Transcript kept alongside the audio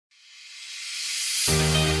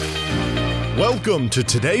Welcome to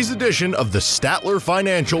today's edition of the Statler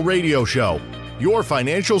Financial Radio Show. Your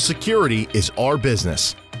financial security is our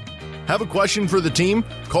business. Have a question for the team?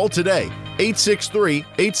 Call today,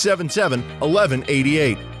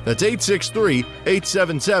 863-877-1188. That's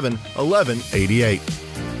 863-877-1188.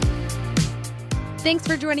 Thanks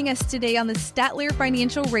for joining us today on the Statler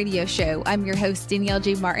Financial Radio Show. I'm your host, Danielle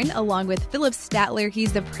J. Martin, along with Philip Statler.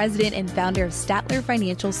 He's the president and founder of Statler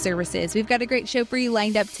Financial Services. We've got a great show for you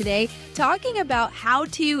lined up today, talking about how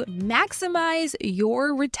to maximize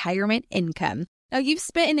your retirement income. Now, you've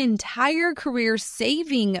spent an entire career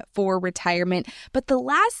saving for retirement, but the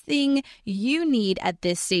last thing you need at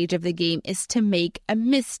this stage of the game is to make a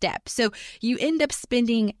misstep. So you end up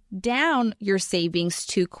spending down your savings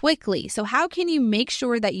too quickly. So how can you make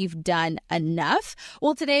sure that you've done enough?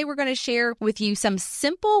 Well, today we're going to share with you some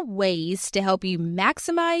simple ways to help you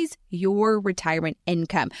maximize your retirement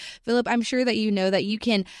income. Philip, I'm sure that you know that you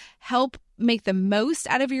can help make the most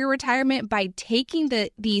out of your retirement by taking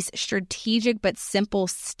these strategic but simple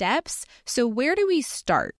steps. So where do we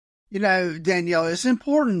start? You know, Danielle, it's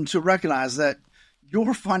important to recognize that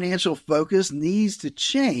your financial focus needs to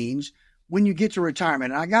change when you get to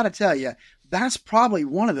retirement. And I got to tell you, that's probably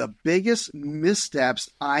one of the biggest missteps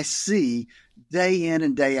I see day in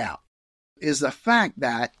and day out, is the fact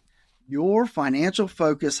that your financial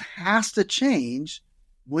focus has to change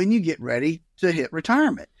when you get ready to hit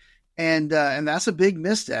retirement. And that's a big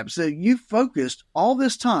misstep. So you focused all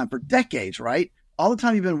this time for decades, right? All the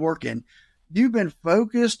time you've been working, you've been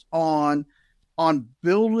focused on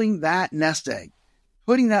building that nest egg,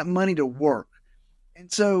 putting that money to work.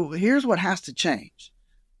 And so here's what has to change.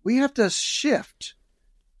 We have to shift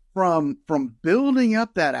from building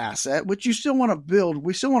up that asset, which you still want to build.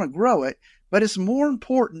 We still want to grow it, but it's more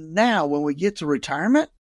important now when we get to retirement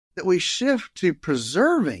that we shift to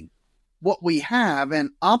preserving what we have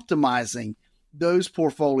and optimizing those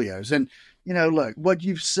portfolios. And, you know, look, what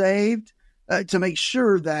you've saved to make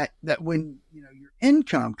sure that when, you know, your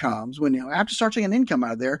income comes, when you have to start taking income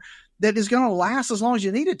out of there, that is going to last as long as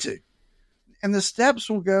you need it to. And the steps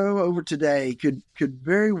we'll go over today could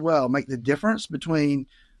very well make the difference between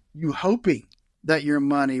you hoping that your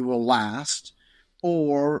money will last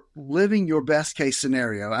or living your best case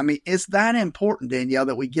scenario. I mean, it's that important, Danielle,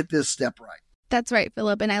 that we get this step right. That's right,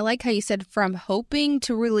 Philip. And I like how you said from hoping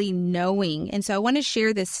to really knowing. And so I want to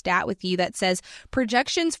share this stat with you that says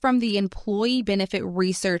projections from the Employee Benefit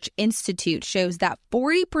Research Institute shows that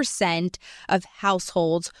 40% of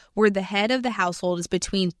households where the head of the household is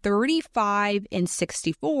between 35 and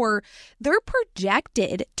 64, they're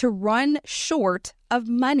projected to run short of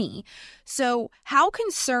money. So how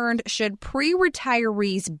concerned should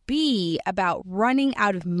pre-retirees be about running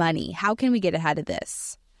out of money? How can we get ahead of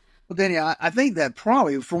this? Well, Danny, I think that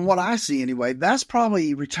probably, from what I see anyway, that's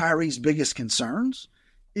probably retirees' biggest concerns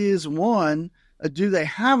is, one, do they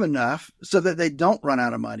have enough so that they don't run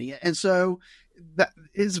out of money? And so that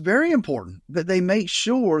it's very important that they make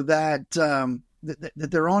sure that, that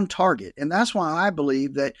they're on target. And that's why I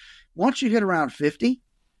believe that once you hit around 50,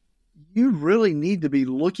 you really need to be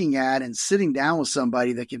looking at and sitting down with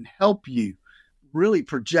somebody that can help you really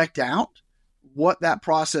project out what that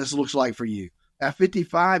process looks like for you. At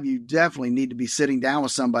 55, you definitely need to be sitting down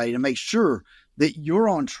with somebody to make sure that you're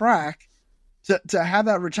on track to have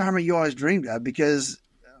that retirement you always dreamed of, because,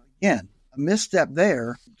 again, a misstep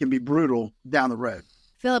there can be brutal down the road.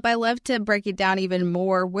 Philip, I love to break it down even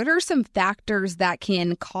more. What are some factors that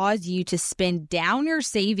can cause you to spend down your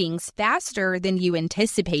savings faster than you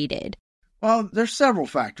anticipated? Well, there's several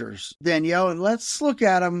factors, Danielle, and let's look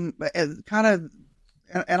at them as kind of,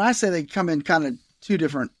 and I say they come in kind of two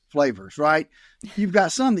different flavors, right? You've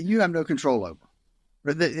got some that you have no control over.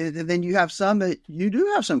 And then you have some that you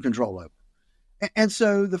do have some control over. And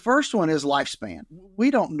so the first one is lifespan.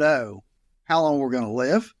 We don't know how long we're going to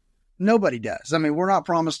live. Nobody does. I mean, we're not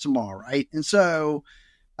promised tomorrow, right? And so,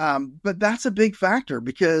 but that's a big factor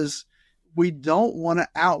because we don't want to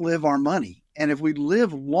outlive our money. And if we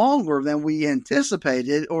live longer than we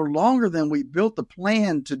anticipated or longer than we built the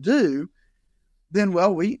plan to do, then,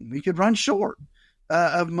 well, we could run short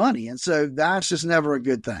of money. And so that's just never a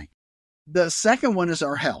good thing. The second one is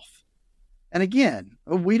our health. And again,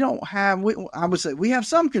 I would say we have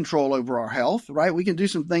some control over our health, right? We can do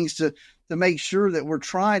some things to make sure that we're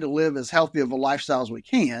trying to live as healthy of a lifestyle as we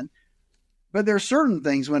can. But there are certain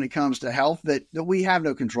things when it comes to health that we have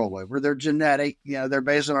no control over. They're genetic, they're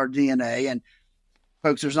based on our DNA. And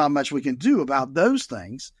folks, there's not much we can do about those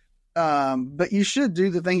things. But you should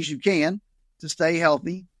do the things you can to stay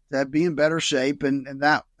healthy, to be in better shape, and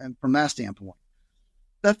from that standpoint.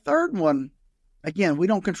 The third one, again, we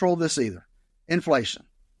don't control this either. Inflation.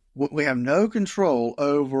 We have no control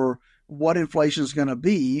over what inflation is going to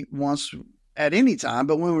be once at any time,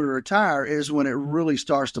 but when we retire is when it really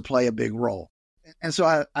starts to play a big role. And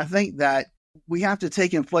so I think that we have to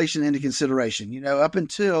take inflation into consideration. Up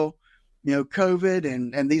until, COVID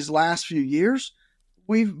and these last few years,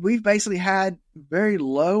 we've basically had very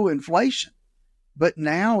low inflation. But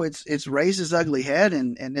now it's raised its ugly head,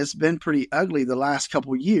 and it's been pretty ugly the last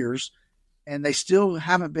couple of years, and they still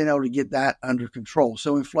haven't been able to get that under control.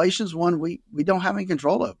 So inflation's one we don't have any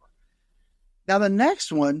control over. Now, the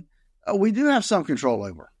next one, we do have some control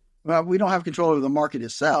over. Well, we don't have control over the market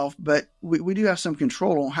itself, but we do have some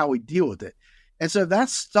control on how we deal with it. And so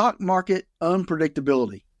that's stock market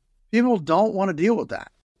unpredictability. People don't want to deal with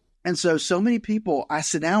that. And so many people I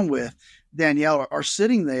sit down with, Danielle, are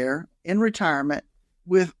sitting there in retirement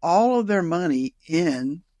with all of their money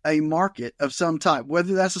in a market of some type,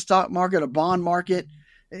 whether that's a stock market, a bond market,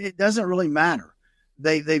 it doesn't really matter.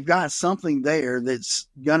 They've got something there that's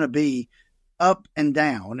going to be up and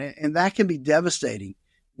down, and that can be devastating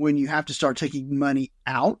when you have to start taking money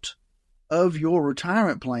out of your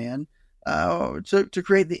retirement plan to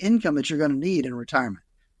create the income that you're going to need in retirement.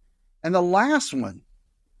 And the last one,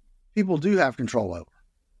 people do have control over,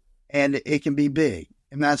 and it can be big,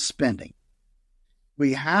 and that's spending.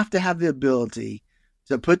 We have to have the ability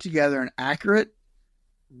to put together an accurate,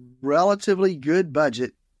 relatively good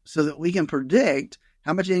budget so that we can predict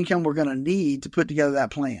how much income we're going to need to put together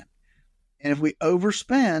that plan. And if we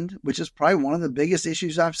overspend, which is probably one of the biggest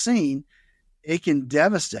issues I've seen, it can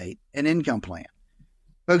devastate an income plan.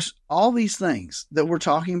 Folks, all these things that we're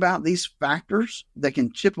talking about, these factors that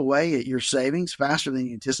can chip away at your savings faster than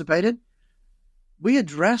you anticipated, we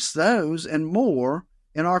address those and more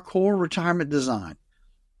in our core retirement design.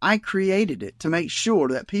 I created it to make sure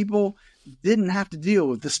that people didn't have to deal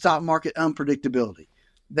with the stock market unpredictability.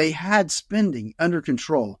 They had spending under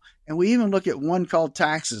control. And we even look at one called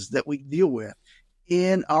taxes that we deal with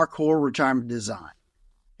in our core retirement design.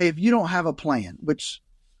 Hey, if you don't have a plan, which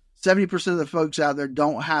 70% of the folks out there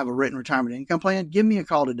don't have a written retirement income plan, give me a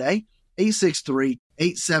call today,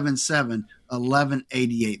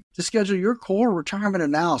 863-877-1188, to schedule your core retirement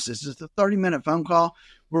analysis. It's a 30-minute phone call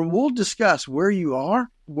where we'll discuss where you are,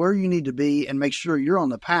 where you need to be, and make sure you're on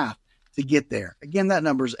the path to get there. Again, that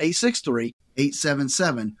number is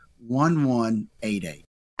 863-877-1188.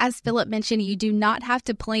 As Philip mentioned, you do not have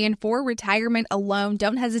to plan for retirement alone.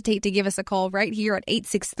 Don't hesitate to give us a call right here at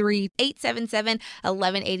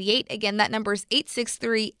 863-877-1188. Again, that number is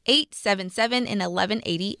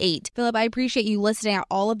 863-877-1188. Philip, I appreciate you listing out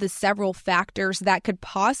all of the several factors that could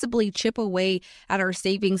possibly chip away at our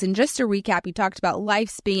savings. And just to recap, you talked about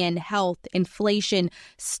lifespan, health, inflation,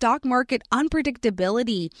 stock market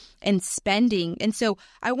unpredictability, and spending. And so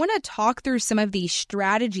I want to talk through some of these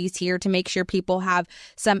strategies here to make sure people have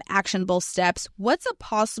some actionable steps. What's a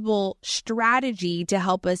possible strategy to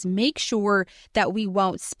help us make sure that we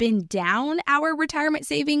won't spend down our retirement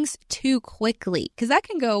savings too quickly? Because that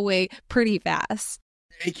can go away pretty fast.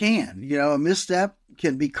 It can. A misstep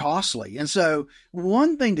can be costly. And so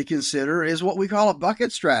one thing to consider is what we call a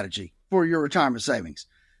bucket strategy for your retirement savings.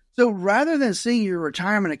 So rather than seeing your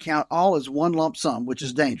retirement account all as one lump sum, which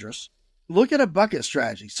is dangerous, look at a bucket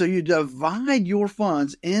strategy. So you divide your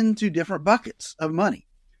funds into different buckets of money.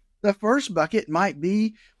 The first bucket might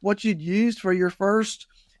be what you'd used for your first,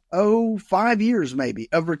 5 years maybe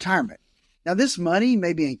of retirement. Now, this money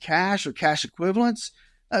may be in cash or cash equivalents,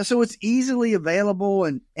 so it's easily available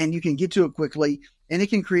and you can get to it quickly, and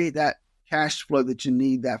it can create that cash flow that you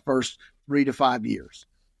need that first 3 to 5 years.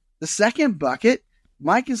 The second bucket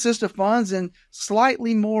might consist of funds in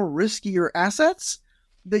slightly more riskier assets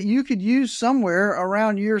that you could use somewhere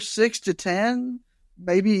around year 6 to 10,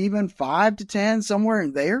 maybe even 5 to 10, somewhere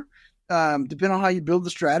in there, depending on how you build the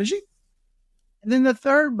strategy. And then the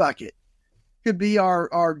third bucket could be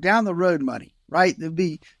our down the road money, right? It'd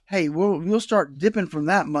be, hey, we'll start dipping from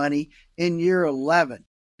that money in year 11.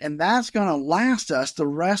 And that's going to last us the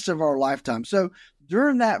rest of our lifetime. So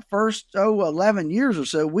during that first 11 years or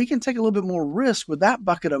so, we can take a little bit more risk with that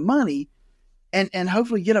bucket of money and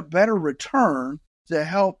hopefully get a better return to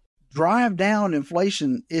help drive down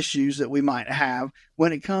inflation issues that we might have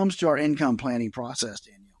when it comes to our income planning process,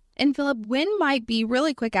 Danielle. And Philip, when might be,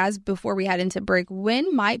 really quick as before we head into break,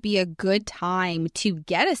 when might be a good time to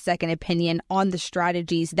get a second opinion on the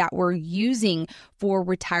strategies that we're using for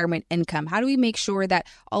retirement income? How do we make sure that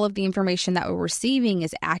all of the information that we're receiving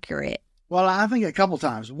is accurate? Well, I think a couple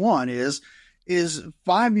times. One is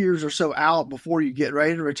 5 years or so out before you get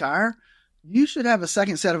ready to retire, you should have a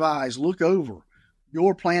second set of eyes look over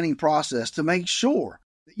your planning process to make sure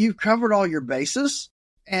that you've covered all your bases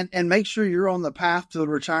and make sure you're on the path to the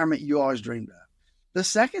retirement you always dreamed of. The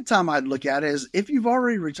second time I'd look at it is if you've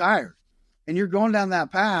already retired and you're going down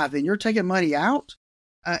that path and you're taking money out,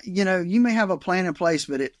 you may have a plan in place,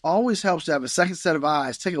 but it always helps to have a second set of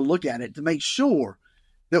eyes, take a look at it to make sure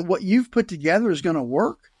that what you've put together is going to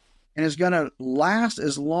work and is going to last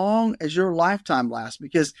as long as your lifetime lasts,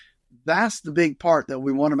 because that's the big part that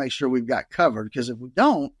we want to make sure we've got covered. Because if we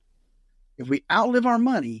don't, if we outlive our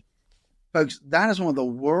money, folks, that is one of the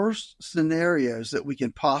worst scenarios that we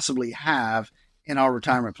can possibly have in our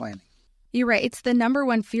retirement planning. You're right. It's the number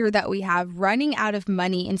one fear that we have, running out of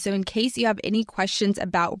money. And so in case you have any questions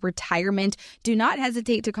about retirement, do not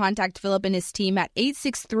hesitate to contact Philip and his team at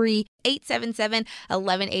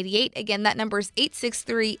 863-877-1188. Again, that number is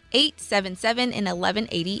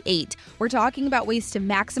 863-877-1188. We're talking about ways to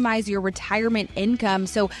maximize your retirement income.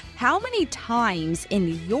 So how many times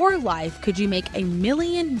in your life could you make $1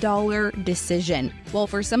 million decision? Well,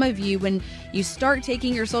 for some of you, when you start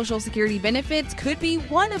taking your Social Security benefits, could be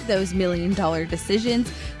one of those $1 million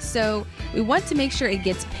decisions. So we want to make sure it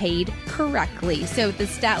gets paid correctly. So the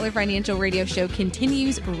Statler Financial Radio Show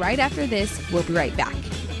continues right after this. We'll be right back.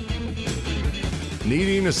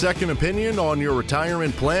 Needing a second opinion on your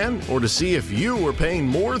retirement plan or to see if you are paying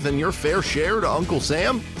more than your fair share to Uncle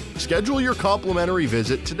Sam? Schedule your complimentary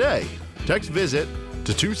visit today. Text VISIT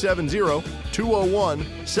to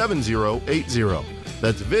 270-201-7080.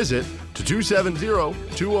 That's VISIT to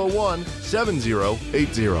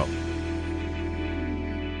 270-201-7080.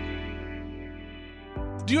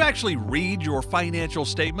 Do you actually read your financial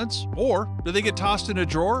statements, or do they get tossed in a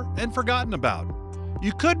drawer and forgotten about?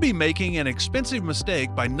 You could be making an expensive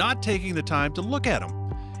mistake by not taking the time to look at them.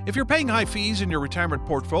 If you're paying high fees in your retirement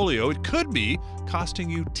portfolio, it could be costing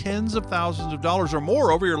you tens of thousands of dollars or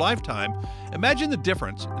more over your lifetime. Imagine the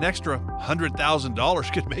difference an extra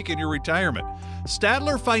 $100,000 could make in your retirement.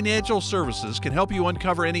 Statler Financial Services can help you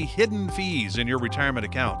uncover any hidden fees in your retirement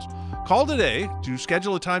accounts. Call today to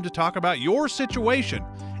schedule a time to talk about your situation.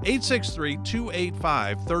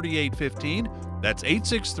 863-285-3815. That's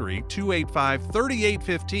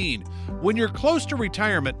 863-285-3815. When you're close to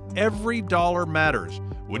retirement, every dollar matters.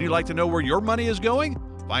 Would you like to know where your money is going?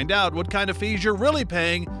 Find out what kind of fees you're really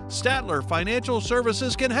paying. Statler Financial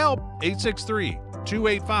Services can help.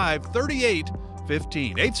 863-285-3815.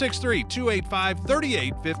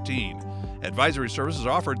 863-285-3815. Advisory services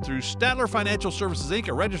offered through Statler Financial Services, Inc.,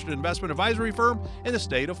 a registered investment advisory firm in the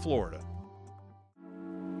state of Florida.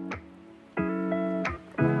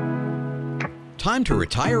 Time to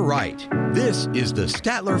retire right. This is the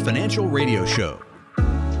Statler Financial Radio Show.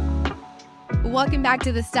 Welcome back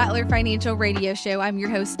to the Statler Financial Radio Show. I'm your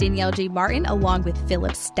host, Danielle J. Martin, along with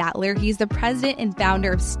Philip Statler. He's the president and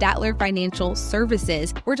founder of Statler Financial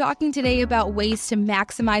Services. We're talking today about ways to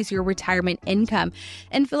maximize your retirement income.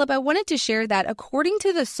 And Philip, I wanted to share that according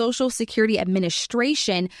to the Social Security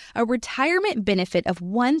Administration, a retirement benefit of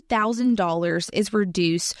 $1,000 is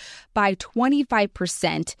reduced by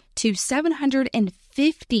 25% to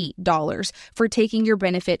 $750 for taking your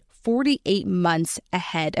benefit 48 months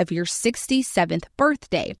ahead of your 67th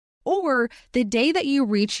birthday, or the day that you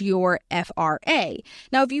reach your FRA.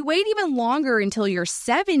 Now, if you wait even longer until you're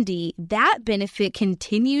 70, that benefit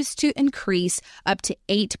continues to increase up to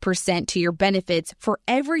 8% to your benefits for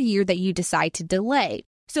every year that you decide to delay.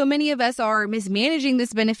 So many of us are mismanaging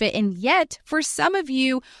this benefit, and yet for some of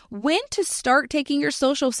you, when to start taking your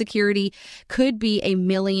Social Security could be $1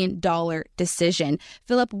 million decision.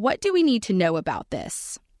 Philip, what do we need to know about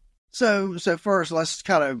this? So first, let's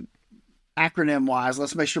kind of acronym-wise,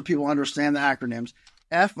 let's make sure people understand the acronyms.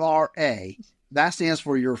 FRA, that stands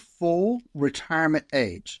for your full retirement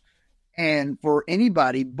age. And for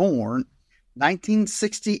anybody born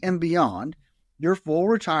 1960 and beyond, your full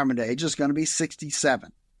retirement age is going to be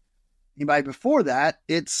 67. Anybody before that,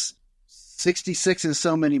 it's 66 and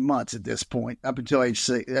so many months at this point, up until until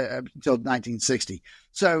 1960.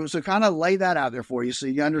 So kind of lay that out there for you so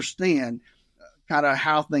you understand kind of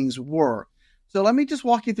how things work. So let me just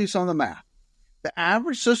walk you through some of the math. The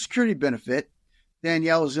average Social Security benefit,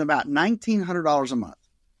 Danielle, is about $1,900 a month.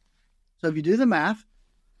 So if you do the math,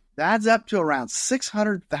 that adds up to around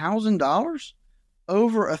 $600,000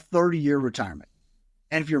 over a 30-year retirement.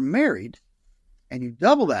 And if you're married and you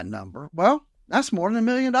double that number, well, that's more than $1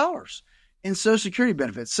 million in Social Security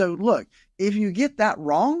benefits. So look, if you get that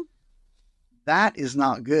wrong, that is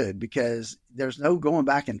not good, because there's no going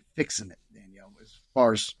back and fixing it, Danielle, as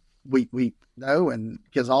far as we know, and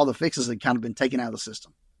because all the fixes have kind of been taken out of the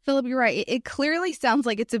system. Philip, you're right. It clearly sounds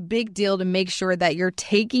like it's a big deal to make sure that you're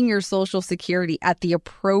taking your Social Security at the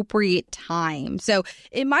appropriate time. So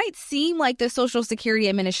it might seem like the Social Security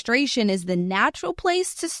Administration is the natural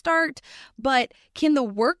place to start, but can the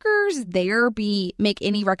workers there make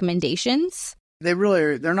any recommendations? They're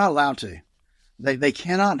not allowed to. They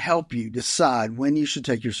cannot help you decide when you should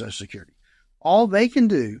take your Social Security. All they can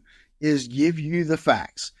do is give you the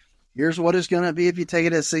facts. Here's what it's going to be if you take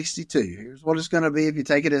it at 62. Here's what it's going to be if you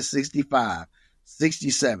take it at 65,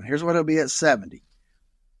 67. Here's what it'll be at 70.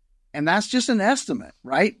 And that's just an estimate,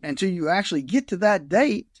 right? Until you actually get to that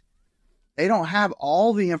date, they don't have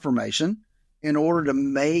all the information in order to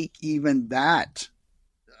make even that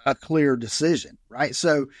a clear decision, right?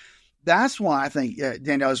 So that's why I think,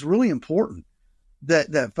 Danielle, it's really important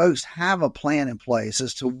that folks have a plan in place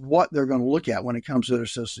as to what they're going to look at when it comes to their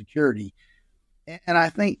Social Security. And I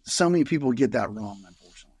think so many people get that wrong,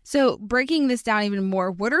 unfortunately. So breaking this down even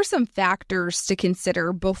more, what are some factors to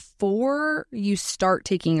consider before you start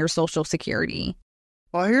taking your Social Security?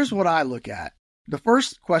 Well, here's what I look at. The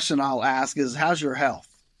first question I'll ask is, how's your health?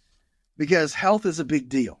 Because health is a big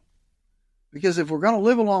deal. Because if we're going to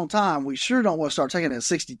live a long time, we sure don't want to start taking it at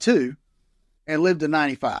 62 and live to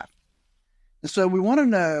 95. And so we want to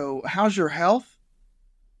know, how's your health?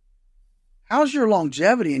 How's your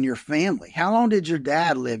longevity in your family? How long did your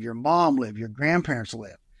dad live, your mom live, your grandparents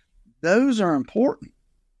live? Those are important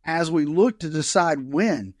as we look to decide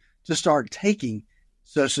when to start taking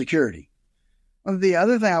Social Security. The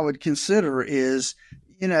other thing I would consider is,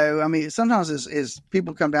 sometimes is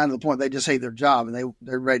people come down to the point they just hate their job and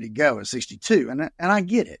they're ready to go at 62. And I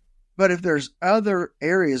get it. But if there's other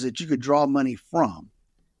areas that you could draw money from,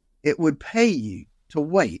 it would pay you to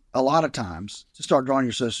wait a lot of times to start drawing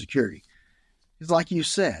your Social Security. Because like you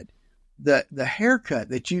said, the haircut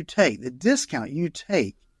that you take, the discount you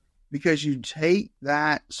take because you take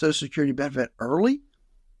that Social Security benefit early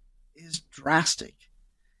is drastic.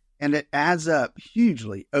 And it adds up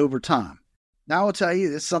hugely over time. Now, I will tell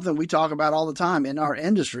you, it's something we talk about all the time in our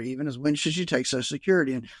industry, even is when should you take Social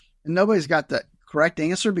Security? And nobody's got the correct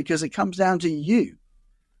answer because it comes down to you.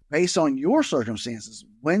 Based on your circumstances,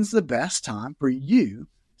 when's the best time for you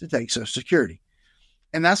to take Social Security?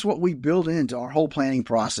 And that's what we build into our whole planning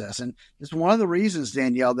process. And it's one of the reasons,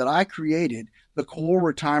 Danielle, that I created the core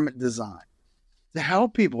retirement design to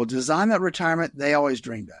help people design that retirement they always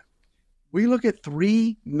dreamed of. We look at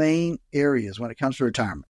three main areas when it comes to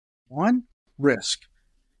retirement. One, risk.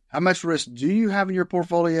 How much risk do you have in your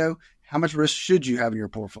portfolio? How much risk should you have in your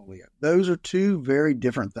portfolio? Those are two very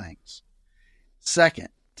different things. Second,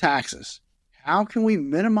 taxes. How can we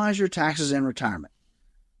minimize your taxes in retirement?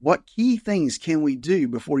 What key things can we do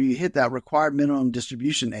before you hit that required minimum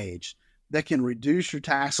distribution age that can reduce your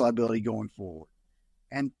tax liability going forward?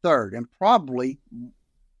 And third, and probably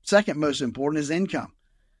second most important, is income.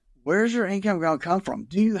 Where's your income going to come from?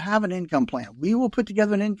 Do you have an income plan? We will put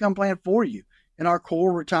together an income plan for you in our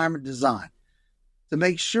core retirement design to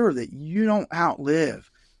make sure that you don't outlive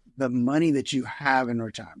the money that you have in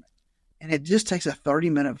retirement. And it just takes a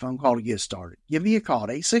 30-minute phone call to get started. Give me a call at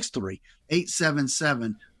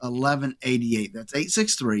 863-877-1188. That's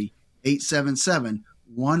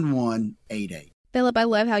 863-877-1188. Philip, I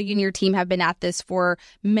love how you and your team have been at this for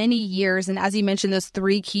many years. And as you mentioned, those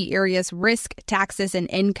three key areas, risk, taxes, and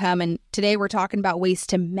income. And today we're talking about ways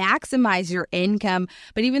to maximize your income.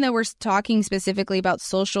 But even though we're talking specifically about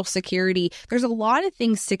Social Security, there's a lot of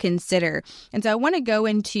things to consider. And so I want to go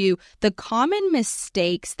into the common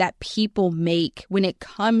mistakes that people make when it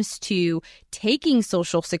comes to taking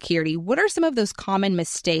Social Security. What are some of those common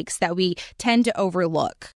mistakes that we tend to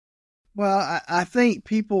overlook? Well, I think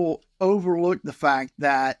people overlook the fact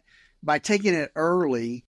that by taking it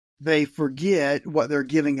early, they forget what they're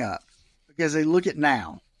giving up because they look at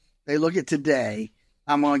now. They look at today,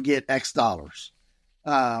 I'm going to get X dollars.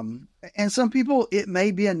 And some people, it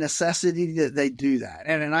may be a necessity that they do that.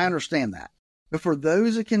 And I understand that. But for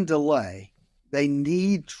those that can delay, they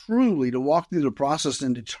need truly to walk through the process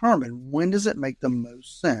and determine when does it make the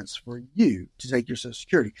most sense for you to take your Social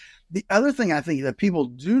Security. The other thing I think that people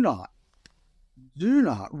do not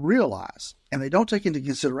realize, and they don't take into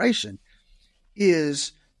consideration,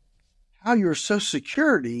 is how your Social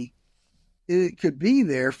Security, it could be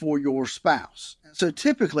there for your spouse. So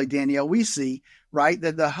typically, Danielle, we see, right,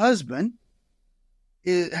 that the husband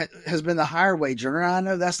has been the higher wage earner. I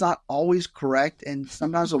know that's not always correct, and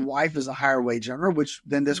sometimes the wife is a higher wage earner, which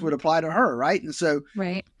then this would apply to her, right? And so,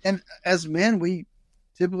 right. And as men, we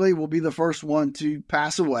typically will be the first one to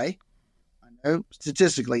pass away. I know,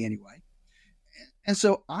 statistically anyway. And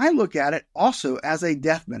so I look at it also as a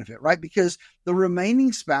death benefit, right? Because the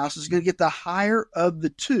remaining spouse is going to get the higher of the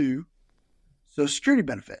two Social Security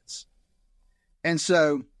benefits. And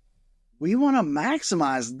so we want to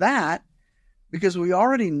maximize that because we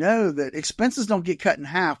already know that expenses don't get cut in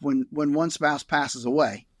half when one spouse passes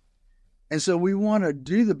away. And so we want to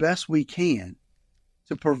do the best we can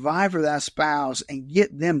to provide for that spouse and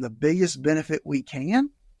get them the biggest benefit we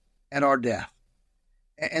can at our death.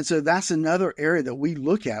 And so that's another area that we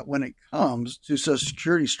look at when it comes to Social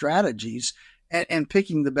Security strategies and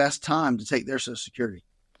picking the best time to take their Social Security.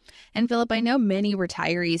 And Philip, I know many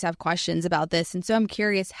retirees have questions about this. And so I'm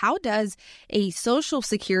curious, how does a Social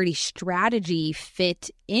Security strategy fit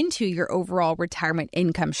into your overall retirement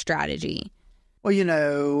income strategy?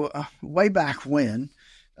 Well, way back when,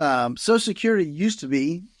 Social Security used to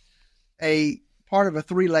be a part of a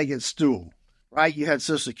three-legged stool, right? You had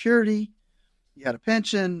Social Security, you had a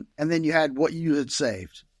pension, and then you had what you had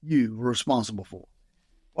saved, you were responsible for.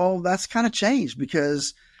 Well, that's kind of changed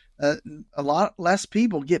because a lot less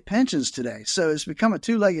people get pensions today. So it's become a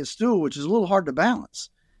two-legged stool, which is a little hard to balance.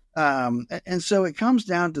 And so it comes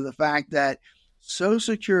down to the fact that Social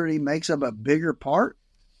Security makes up a bigger part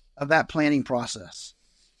of that planning process.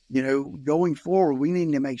 Going forward, we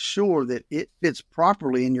need to make sure that it fits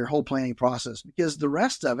properly in your whole planning process because the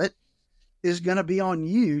rest of it is going to be on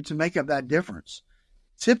you to make up that difference.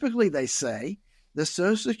 Typically, they say the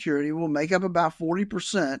Social Security will make up about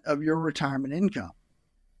 40% of your retirement income.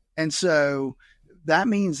 And so that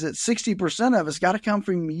means that 60% of it's got to come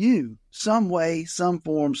from you some way, some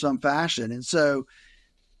form, some fashion. And so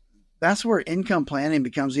that's where income planning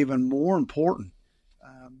becomes even more important,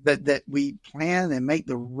 that we plan and make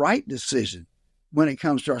the right decision when it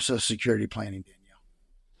comes to our Social Security planning, Danielle.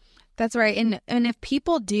 That's right. And if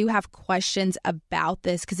people do have questions about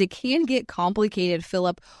this, because it can get complicated,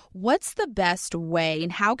 Philip, what's the best way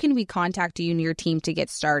and how can we contact you and your team to get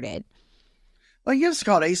started? Well, give us a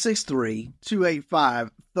call at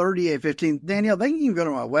 863-285-3815. Danielle, they can even go to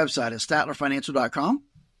my website at statlerfinancial.com.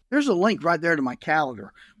 There's a link right there to my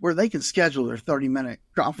calendar where they can schedule their 30-minute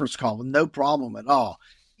conference call with no problem at all.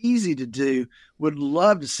 Easy to do. Would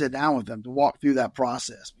love to sit down with them to walk through that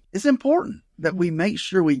process. It's important that we make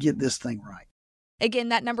sure we get this thing right. Again,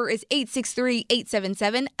 that number is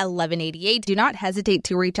 863-877-1188. Do not hesitate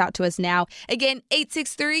to reach out to us now. Again,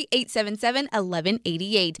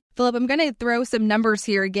 863-877-1188. Philip, I'm going to throw some numbers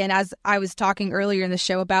here again, as I was talking earlier in the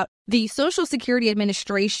show about the Social Security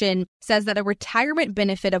Administration says that a retirement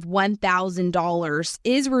benefit of $1,000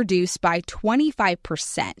 is reduced by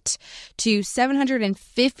 25% to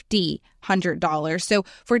 $750. So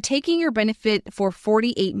for taking your benefit for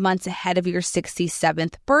 48 months ahead of your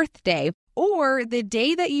 67th birthday, or the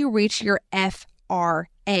day that you reach your FRA.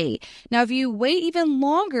 Now, if you wait even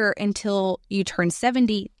longer until you turn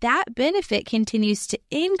 70, that benefit continues to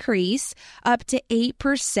increase up to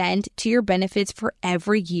 8% to your benefits for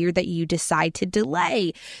every year that you decide to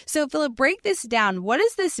delay. So, Philip, break this down. What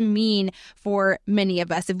does this mean for many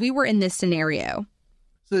of us if we were in this scenario?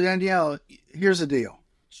 So, Danielle, here's the deal.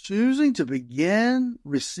 Choosing to begin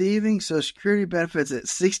receiving Social Security benefits at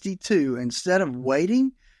 62 instead of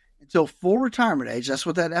waiting until full retirement age, that's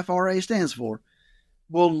what that FRA stands for,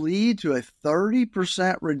 will lead to a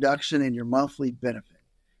 30% reduction in your monthly benefit,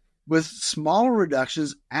 with smaller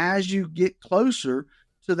reductions as you get closer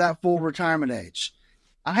to that full retirement age.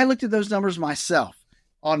 I looked at those numbers myself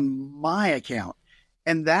on my account,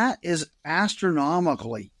 and that is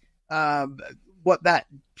astronomically what that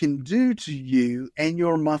can do to you and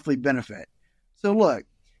your monthly benefit. So look,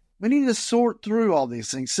 we need to sort through all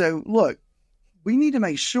these things. So look, we need to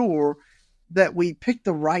make sure that we pick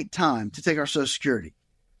the right time to take our Social Security.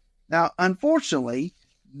 Now, unfortunately,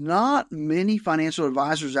 not many financial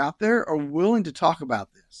advisors out there are willing to talk about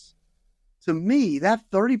this. To me, that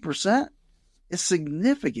 30% is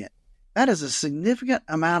significant. That is a significant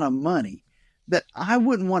amount of money that I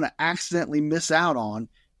wouldn't want to accidentally miss out on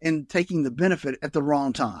in taking the benefit at the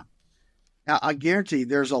wrong time. Now, I guarantee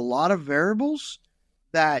there's a lot of variables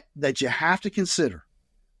that you have to consider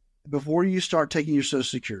before you start taking your Social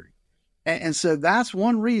Security. And so that's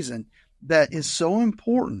one reason that is so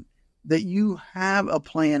important that you have a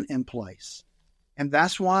plan in place. And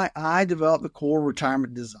that's why I developed the core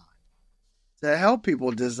retirement design to help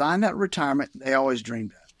people design that retirement they always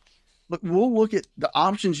dreamed of. Look, we'll look at the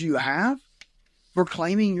options you have for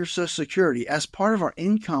claiming your Social Security as part of our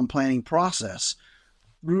income planning process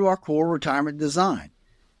through our core retirement design.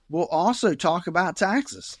 We'll also talk about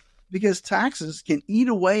taxes, because taxes can eat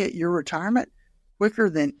away at your retirement quicker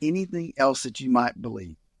than anything else that you might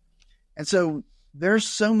believe. And so there's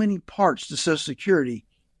so many parts to Social Security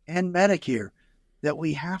and Medicare that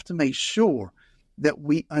we have to make sure that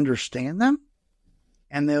we understand them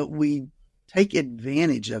and that we take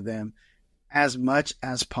advantage of them as much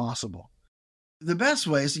as possible. The best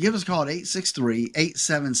way is to give us a call at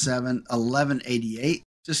 863-877-1188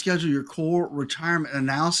 to schedule your core retirement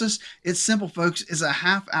analysis. It's simple, folks. It's a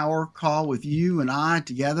half-hour call with you and I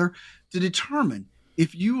together to determine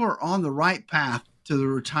if you are on the right path to the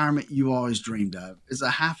retirement you always dreamed of. It's a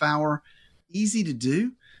half hour, easy to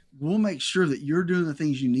do. We'll make sure that you're doing the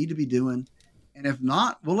things you need to be doing. And if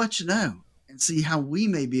not, we'll let you know and see how we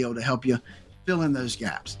may be able to help you fill in those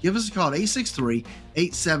gaps. Give us a call at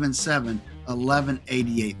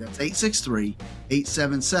 863-877-1188. That's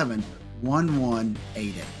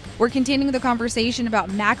 863-877-1188. We're continuing the conversation about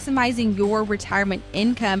maximizing your retirement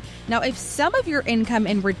income. Now, if some of your income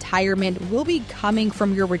in retirement will be coming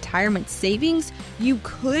from your retirement savings, you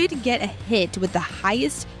could get a hit with the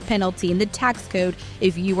highest penalty in the tax code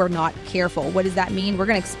if you are not careful. What does that mean? We're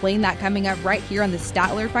going to explain that coming up right here on the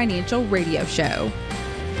Statler Financial Radio Show.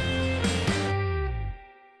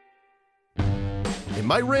 It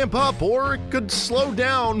might ramp up or it could slow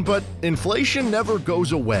down, but inflation never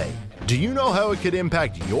goes away. Do you know how it could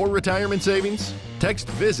impact your retirement savings? Text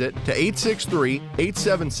VISIT to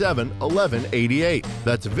 863-877-1188.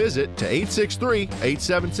 That's VISIT to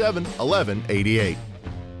 863-877-1188.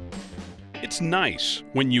 It's nice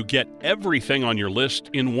when you get everything on your list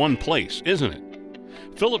in one place, isn't it?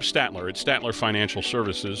 Philip Statler at Statler Financial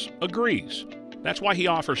Services agrees. That's why he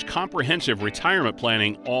offers comprehensive retirement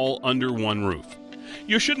planning all under one roof.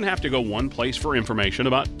 You shouldn't have to go one place for information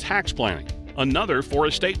about tax planning, another for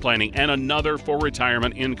estate planning, and another for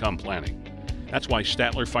retirement income planning. That's why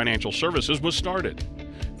Statler Financial Services was started.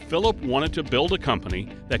 Philip wanted to build a company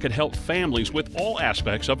that could help families with all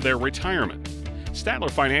aspects of their retirement.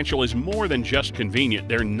 Statler Financial is more than just convenient,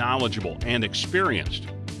 they're knowledgeable and experienced.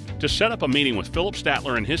 To set up a meeting with Philip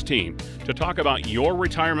Statler and his team to talk about your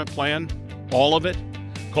retirement plan, all of it,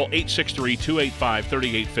 call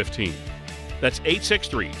 863-285-3815. That's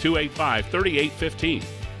 863-285-3815.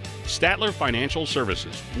 Statler Financial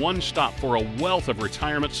Services, one stop for a wealth of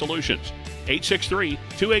retirement solutions.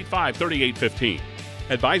 863-285-3815.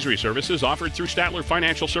 Advisory services offered through Statler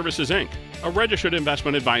Financial Services, Inc., a registered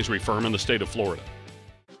investment advisory firm in the state of Florida.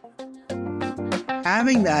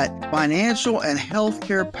 Having that financial and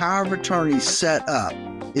healthcare power of attorney set up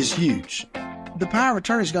is huge. The power of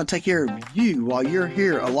attorney is going to take care of you while you're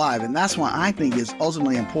here alive, and that's why I think it's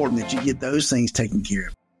ultimately important that you get those things taken care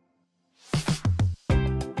of.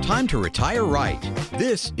 Time to retire right.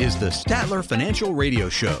 This is the Statler Financial Radio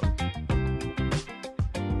Show.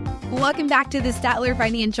 Welcome back to the Statler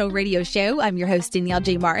Financial Radio Show. I'm your host, Danielle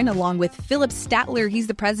J. Martin, along with Philip Statler. He's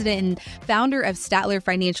the president and founder of Statler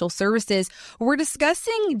Financial Services. We're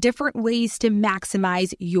discussing different ways to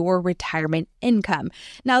maximize your retirement income.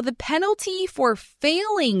 Now, the penalty for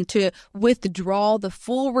failing to withdraw the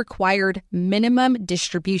full required minimum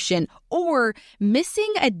distribution or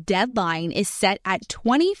missing a deadline is set at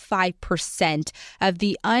 25% of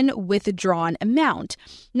the unwithdrawn amount.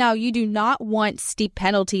 Now, you do not want steep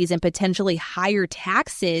penalties and potentially higher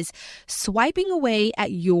taxes swiping away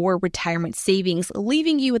at your retirement savings,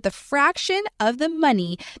 leaving you with a fraction of the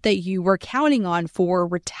money that you were counting on for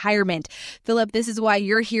retirement. Philip, this is why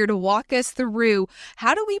you're here to walk us through.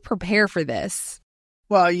 How do we prepare for this?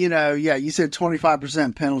 Well, you said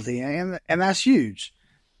 25% penalty, and that's huge.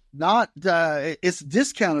 It's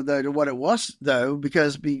discounted though to what it was though,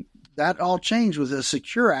 because that all changed with the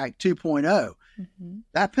Secure Act 2.0. Mm-hmm.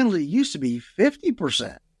 That penalty used to be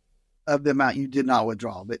 50% of the amount you did not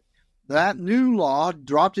withdraw, but that new law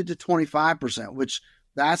dropped it to 25%, which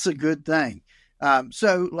that's a good thing.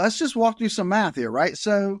 So let's just walk through some math here, right?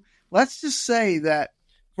 So let's just say that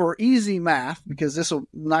for easy math, because this will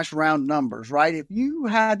nice round numbers, right? If you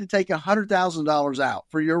had to take $100,000 out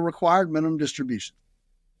for your required minimum distribution,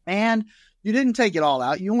 and you didn't take it all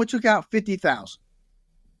out, you only took out $50,000.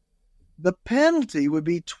 The penalty would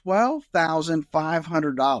be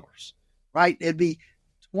 $12,500, right? It'd be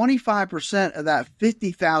 25% of that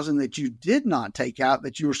 $50,000 that you did not take out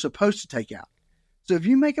that you were supposed to take out. So if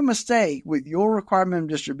you make a mistake with your required minimum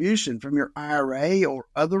distribution from your IRA or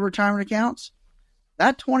other retirement accounts,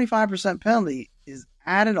 that 25% penalty is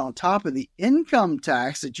added on top of the income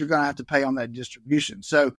tax that you're going to have to pay on that distribution.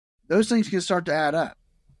 So those things can start to add up.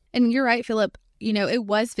 And you're right, Philip. It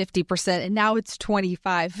was 50% and now it's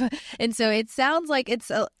 25%. And so it sounds like it's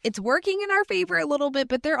working in our favor a little bit,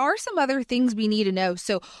 but there are some other things we need to know.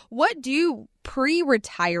 So what do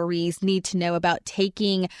pre-retirees need to know about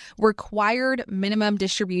taking required minimum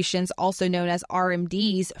distributions, also known as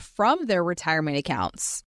RMDs, from their retirement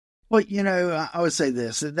accounts? Well, I would say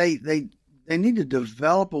this. They They need to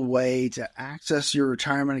develop a way to access your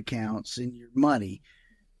retirement accounts and your money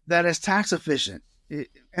that is tax efficient.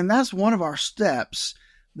 And that's one of our steps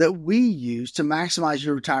that we use to maximize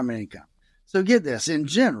your retirement income. So get this, in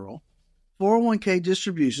general, 401k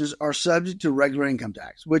distributions are subject to regular income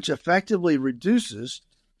tax, which effectively reduces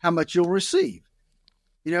how much you'll receive.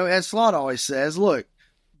 You know, Ed Slott always says, look,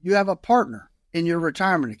 you have a partner in your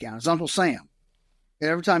retirement account. It's Uncle Sam. And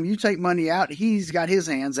every time you take money out, he's got his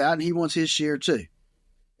hands out and he wants his share too.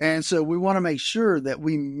 And so we want to make sure that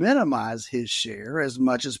we minimize his share as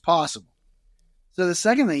much as possible. So the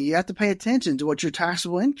second thing, you have to pay attention to what your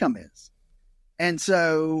taxable income is. And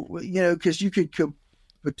so, you know, because you could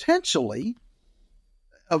potentially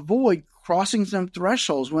avoid crossing some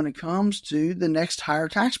thresholds when it comes to the next higher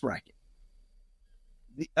tax bracket.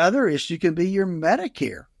 The other issue can be your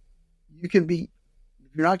Medicare. If you're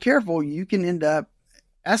not careful, you can end up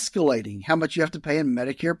escalating how much you have to pay in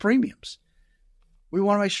Medicare premiums. We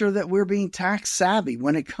want to make sure that we're being tax savvy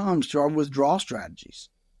when it comes to our withdrawal strategies.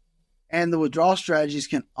 And the withdrawal strategies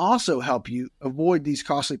can also help you avoid these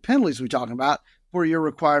costly penalties we're talking about for your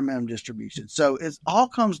required minimum distribution. So it all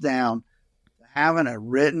comes down to having a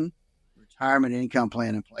written retirement income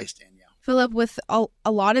plan in place, Danielle. Philip, with a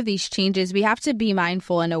lot of these changes, we have to be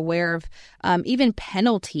mindful and aware of even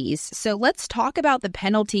penalties. So let's talk about the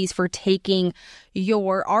penalties for taking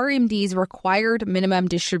your RMD's required minimum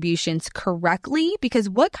distributions correctly,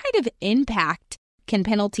 because what kind of impact can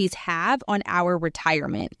penalties have on our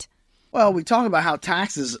retirement? Well, we talk about how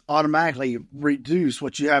taxes automatically reduce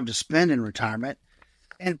what you have to spend in retirement,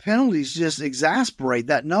 and penalties just exacerbate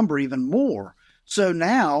that number even more. So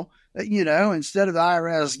now, you know, instead of the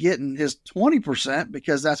IRS getting his 20%,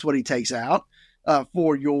 because that's what he takes out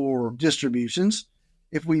for your distributions,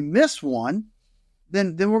 if we miss one,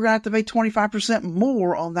 then we're going to have to pay 25%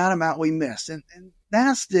 more on that amount we missed. And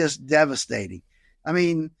that's just devastating. I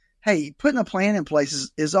mean, hey, putting a plan in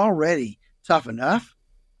place is already tough enough.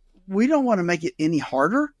 We don't want to make it any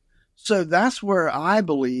harder. So that's where I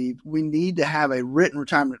believe we need to have a written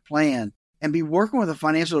retirement plan and be working with a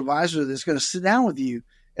financial advisor that's going to sit down with you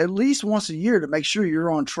at least once a year to make sure you're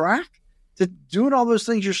on track to doing all those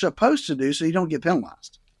things you're supposed to do so you don't get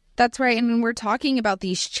penalized. That's right. And when we're talking about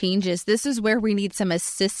these changes, this is where we need some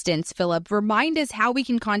assistance, Philip. Remind us how we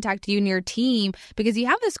can contact you and your team, because you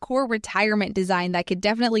have this core retirement design that could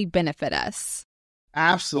definitely benefit us.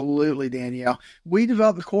 Absolutely, Danielle. We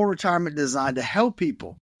developed the core retirement design to help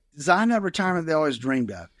people design that retirement they always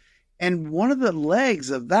dreamed of. And one of the legs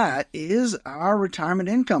of that is our retirement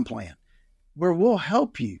income plan, where we'll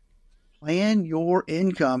help you plan your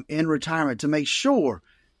income in retirement to make sure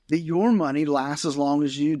that your money lasts as long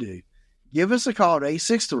as you do. Give us a call at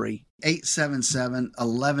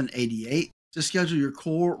 863-877-1188 to schedule your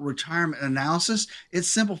core retirement analysis. It's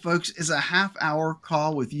simple, folks. It's a half-hour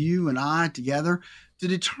call with you and I together to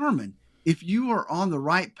determine if you are on the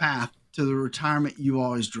right path to the retirement you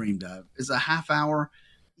always dreamed of. It's a half hour,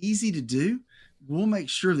 easy to do. We'll make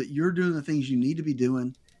sure that you're doing the things you need to be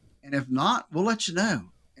doing. And if not, we'll let you know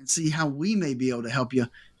and see how we may be able to help you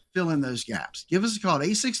fill in those gaps. Give us a call at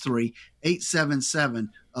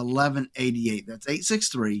 863-877-1188. That's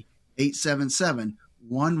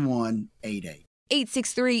 863-877-1188.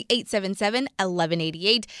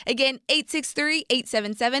 863-877-1188. Again,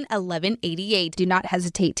 863-877-1188. Do not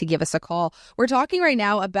hesitate to give us a call. We're talking right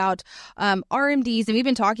now about RMDs, and we've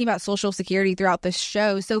been talking about Social Security throughout the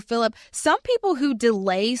show. So, Philip, some people who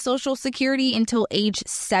delay Social Security until age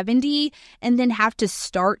 70 and then have to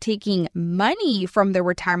start taking money from their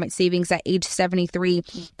retirement savings at age 73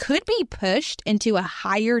 could be pushed into a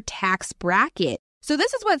higher tax bracket. So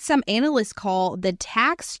this is what some analysts call the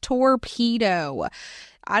tax torpedo.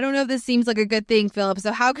 I don't know if this seems like a good thing, Philip.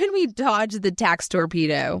 So how can we dodge the tax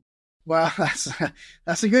torpedo? Well, that's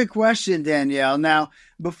a good question, Danielle. Now,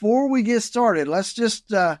 before we get started, let's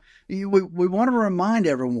just, we want to remind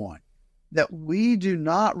everyone that we do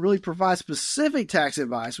not really provide specific tax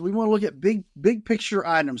advice. We want to look at big picture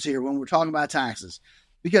items here when we're talking about taxes,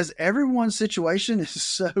 because everyone's situation is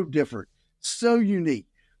so different, so unique,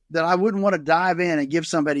 that I wouldn't want to dive in and give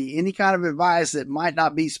somebody any kind of advice that might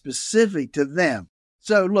not be specific to them.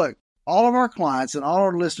 So look, all of our clients and all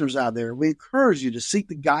our listeners out there, we encourage you to seek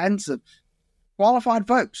the guidance of qualified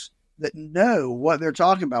folks that know what they're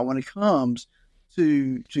talking about when it comes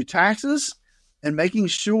to taxes and making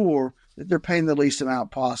sure that they're paying the least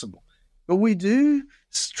amount possible. But we do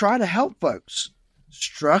try to help folks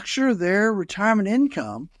structure their retirement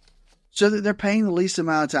income so that they're paying the least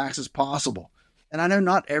amount of taxes possible. And I know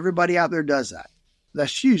not everybody out there does that.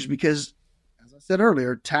 That's huge because, as I said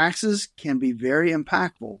earlier, taxes can be very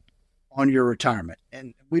impactful on your retirement.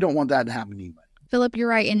 And we don't want that to happen to anybody. Philip, you're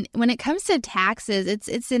right. And when it comes to taxes,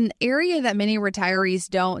 it's an area that many retirees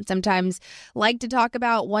don't sometimes like to talk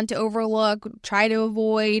about, want to overlook, try to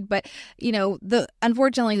avoid. But,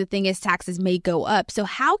 unfortunately, the thing is taxes may go up. So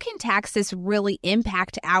how can taxes really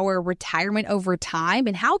impact our retirement over time?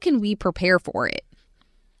 And how can we prepare for it?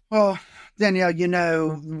 Well, Danielle,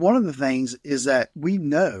 one of the things is that we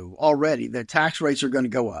know already that tax rates are going to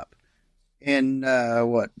go up. In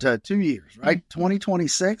 2 years, right?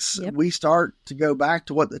 2026, Yep. We start to go back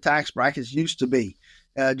to what the tax brackets used to be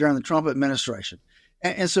during the Trump administration.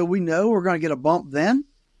 And so we know we're going to get a bump then.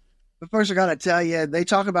 But first, I got to tell you, they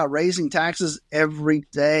talk about raising taxes every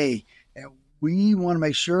day. And we want to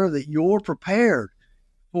make sure that you're prepared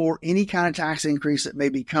for any kind of tax increase that may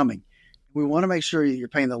be coming. We want to make sure that you're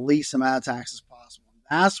paying the least amount of taxes possible.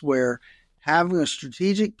 That's where having a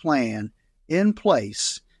strategic plan in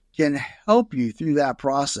place can help you through that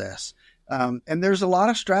process. And there's a lot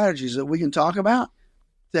of strategies that we can talk about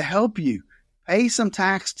to help you pay some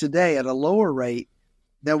tax today at a lower rate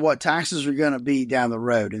than what taxes are going to be down the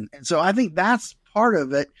road. And so I think that's part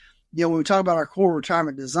of it. When we talk about our core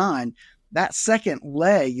retirement design, that second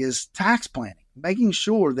leg is tax planning, making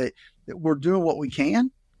sure that we're doing what we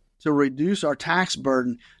can to reduce our tax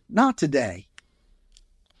burden, not today,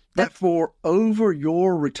 but for over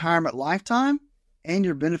your retirement lifetime and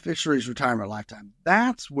your beneficiary's retirement lifetime.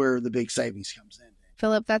 That's where the big savings comes in.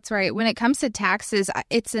 Philip, that's right. When it comes to taxes,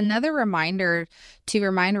 it's another reminder to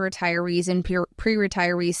remind retirees and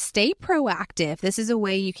pre-retirees, stay proactive. This is a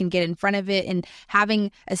way you can get in front of it, and having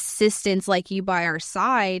assistance like you by our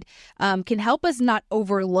side can help us not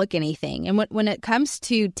overlook anything. And when it comes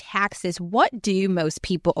to taxes, what do most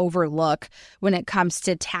people overlook when it comes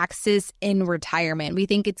to taxes in retirement? We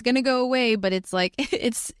think it's going to go away, but it's like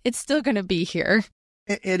it's still going to be here.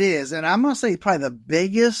 It is. And I'm going to say probably the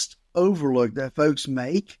biggest overlook that folks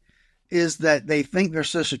make is that they think their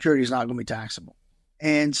Social Security is not going to be taxable.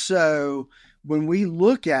 And so when we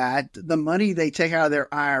look at the money they take out of their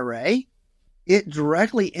IRA, it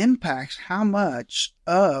directly impacts how much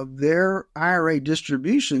of their IRA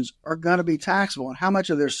distributions are going to be taxable and how much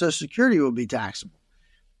of their Social Security will be taxable.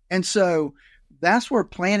 And so that's where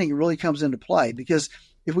planning really comes into play, because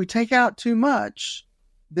if we take out too much,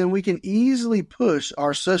 then we can easily push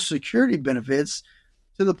our Social Security benefits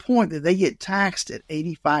to the point that they get taxed at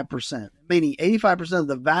 85%, meaning 85% of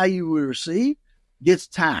the value we receive gets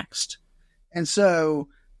taxed. And so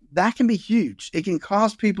that can be huge. It can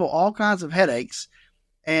cause people all kinds of headaches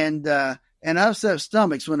and upset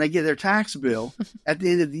stomachs when they get their tax bill at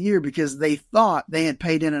the end of the year because they thought they had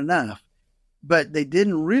paid in enough, but they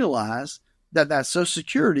didn't realize that Social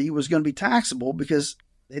Security was going to be taxable because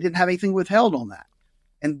they didn't have anything withheld on that.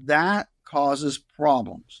 And that causes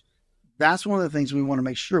problems. That's one of the things we want to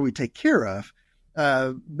make sure we take care of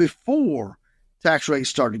before tax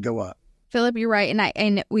rates start to go up. Philip, you're right.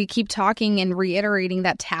 And we keep talking and reiterating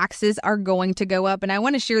that taxes are going to go up. And I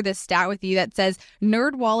want to share this stat with you that says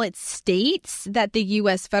NerdWallet states that the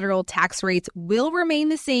U.S. federal tax rates will remain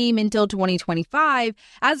the same until 2025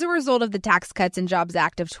 as a result of the Tax Cuts and Jobs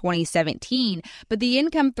Act of 2017. But the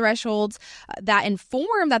income thresholds that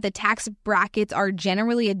inform that the tax brackets are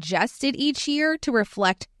generally adjusted each year to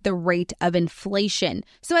reflect the rate of inflation.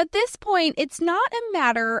 So at this point, it's not a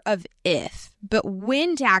matter of if, but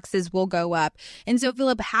when taxes will go up. And so,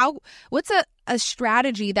 Philip, what's a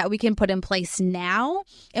strategy that we can put in place now?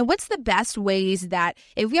 And what's the best ways that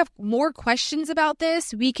if we have more questions about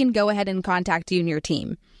this, we can go ahead and contact you and your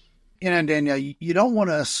team? Danielle, you don't want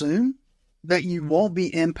to assume that you won't be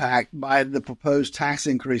impacted by the proposed tax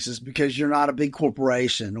increases because you're not a big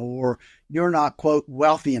corporation or you're not, quote,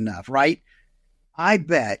 wealthy enough, right? I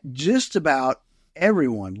bet just about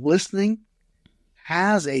everyone listening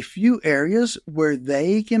has a few areas where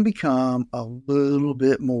they can become a little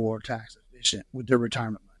bit more tax efficient with their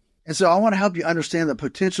retirement money. And so I want to help you understand the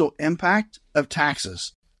potential impact of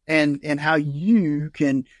taxes and how you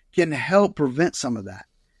can help prevent some of that.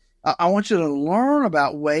 I want you to learn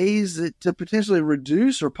about ways to potentially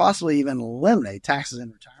reduce or possibly even eliminate taxes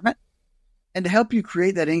in retirement, and to help you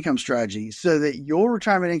create that income strategy so that your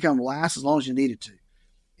retirement income lasts as long as you need it to.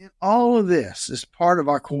 And all of this is part of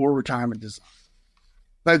our core retirement design.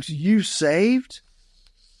 Folks, you've saved,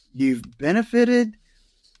 you've benefited.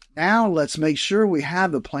 Now let's make sure we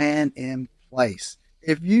have the plan in place.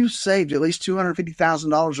 If you saved at least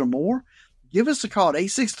 $250,000 or more, give us a call at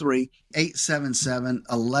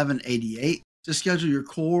 863-877-1188 to schedule your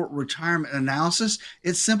core retirement analysis.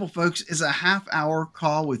 It's simple, folks. It's a half-hour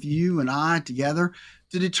call with you and I together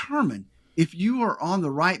to determine if you are on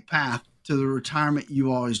the right path to the retirement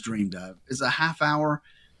you always dreamed of. It's a half-hour,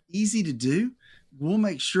 easy to do, we'll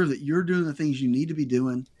make sure that you're doing the things you need to be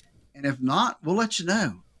doing. And if not, we'll let you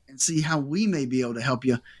know and see how we may be able to help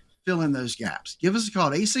you fill in those gaps. Give us a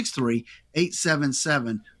call at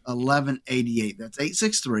 863-877-1188. That's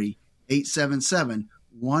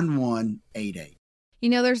 863-877-1188. You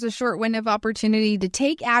know, there's a short window of opportunity to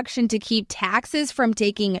take action to keep taxes from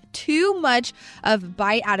taking too much of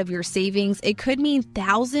bite out of your savings. It could mean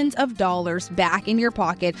thousands of dollars back in your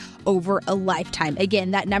pocket over a lifetime. Again,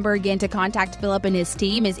 that number again to contact Philip and his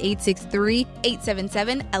team is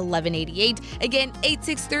 863-877-1188. Again,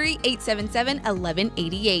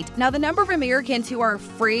 863-877-1188. Now, the number of Americans who are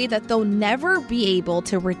afraid that they'll never be able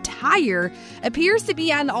to retire appears to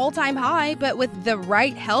be at an all-time high, but with the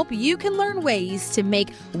right help, you can learn ways to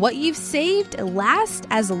make what you've saved last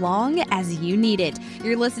as long as you need it.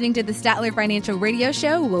 You're listening to the Statler Financial Radio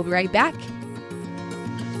Show. We'll be right back.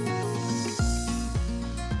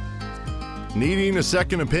 Needing a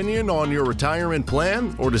second opinion on your retirement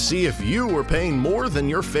plan or to see if you are paying more than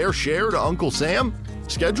your fair share to Uncle Sam?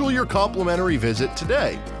 Schedule your complimentary visit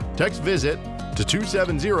today. Text VISIT to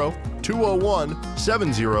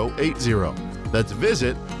 270-201-7080. That's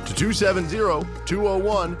VISIT to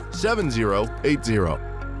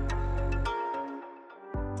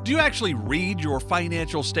 270-201-7080. Do you actually read your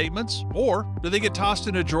financial statements, or do they get tossed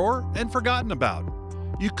in a drawer and forgotten about?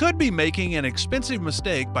 You could be making an expensive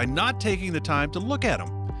mistake by not taking the time to look at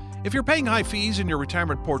them. If you're paying high fees in your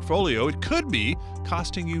retirement portfolio, it could be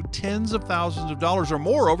costing you tens of thousands of dollars or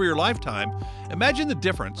more over your lifetime. Imagine the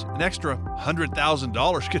difference an extra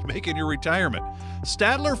 $100,000 could make in your retirement.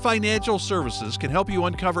 Statler Financial Services can help you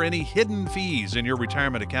uncover any hidden fees in your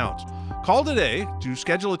retirement accounts. Call today to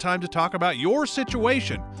schedule a time to talk about your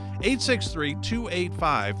situation.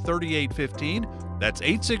 863-285-3815. That's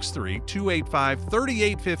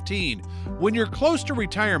 863-285-3815. When you're close to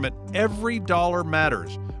retirement, every dollar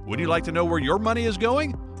matters. Would you like to know where your money is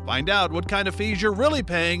going? Find out what kind of fees you're really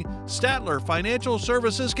paying. Statler Financial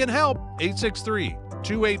Services can help.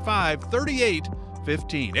 863-285-3815.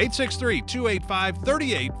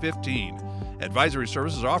 863-285-3815. Advisory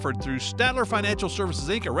services offered through Statler Financial Services,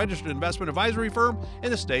 Inc., a registered investment advisory firm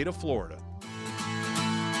in the state of Florida.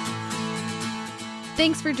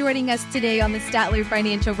 Thanks for joining us today on the Statler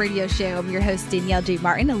Financial Radio Show. I'm your host, Danielle J.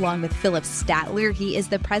 Martin, along with Philip Statler. He is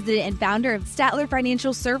the president and founder of Statler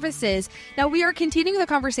Financial Services. Now, we are continuing the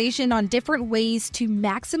conversation on different ways to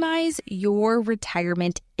maximize your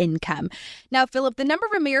retirement income. Now, Philip, the number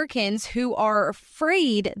of Americans who are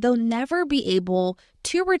afraid they'll never be able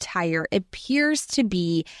to retire appears to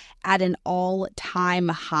be at an all-time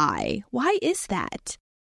high. Why is that?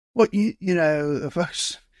 Well, you know, the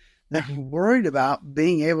folks, they're worried about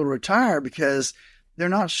being able to retire because they're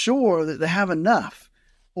not sure that they have enough,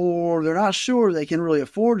 or they're not sure they can really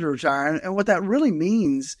afford to retire. And what that really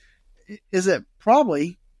means is that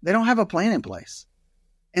probably they don't have a plan in place.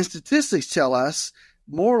 And statistics tell us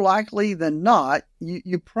more likely than not,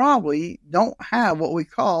 you probably don't have what we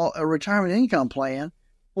call a retirement income plan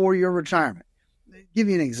for your retirement. I'll give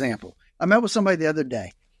you an example. I met with somebody the other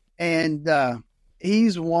day, and he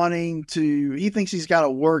thinks he's got to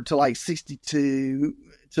work to like 62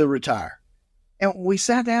 to retire. And we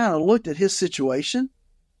sat down and looked at his situation.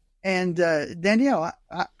 And Danielle,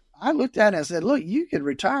 I looked at it and I said, look, you could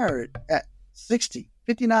retire at 60,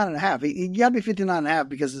 59 and a half. He got to be 59 and a half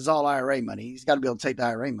because it's all IRA money. He's got to be able to take the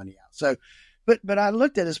IRA money out. So, but I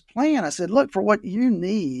looked at his plan. I said, look, for what you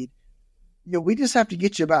need, we just have to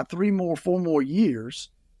get you about 4 more years.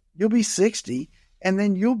 You'll be 60, and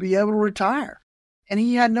then you'll be able to retire. And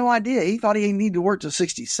he had no idea. He thought he needed to work to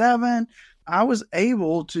 67. I was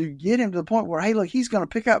able to get him to the point where, hey, look, he's going to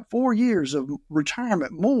pick up 4 years of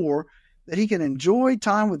retirement more that he can enjoy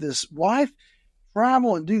time with his wife,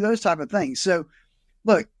 travel, and do those type of things. So,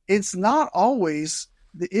 look, it's not always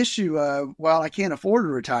the issue of, well, I can't afford to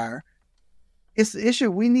retire. It's the issue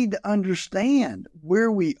we need to understand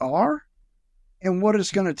where we are and what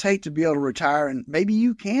it's going to take to be able to retire. And maybe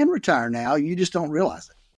you can retire now. You just don't realize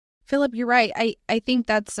it. Philip, you're right. I think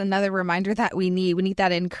that's another reminder that we need. We need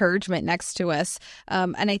that encouragement next to us.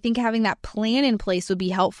 And I think having that plan in place would be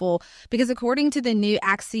helpful because according to the new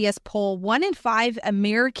Axios poll, 1 in 5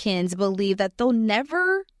 Americans believe that they'll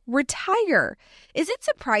never retire. Is it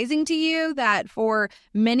surprising to you that for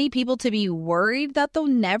many people to be worried that they'll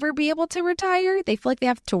never be able to retire? They feel like they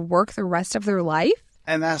have to work the rest of their life?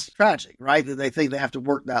 And that's tragic, right? That they think they have to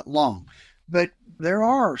work that long. But there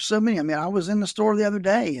are so many. I mean, I was in the store the other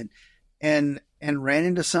day and ran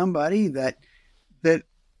into somebody that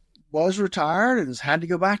was retired and has had to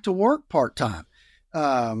go back to work part-time.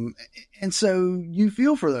 And so you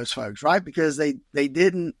feel for those folks, right? Because they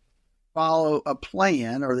didn't follow a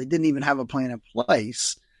plan, or they didn't even have a plan in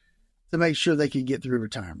place to make sure they could get through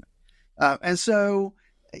retirement. And so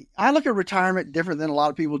I look at retirement different than a lot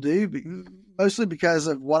of people do, mostly because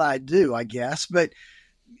of what I do, I guess. But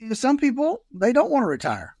some people, they don't want to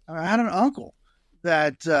retire. I had an uncle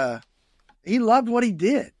that he loved what he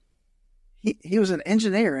did. He was an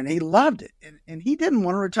engineer and he loved it, and he didn't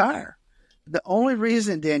want to retire. The only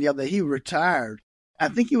reason, Danielle, that he retired, I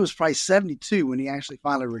think he was probably 72 when he actually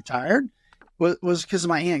finally retired, was because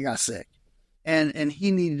my aunt got sick, and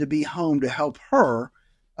he needed to be home to help her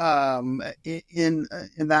in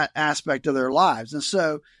that aspect of their lives. And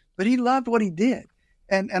so, but he loved what he did.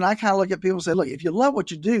 And I kind of look at people and say, look, if you love what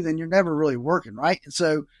you do, then you're never really working, right? And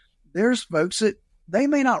so there's folks that they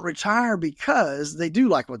may not retire because they do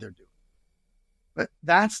like what they're doing. But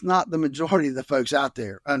that's not the majority of the folks out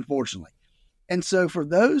there, unfortunately. And so for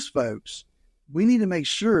those folks, we need to make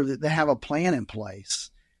sure that they have a plan in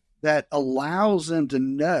place that allows them to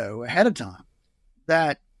know ahead of time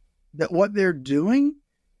that what they're doing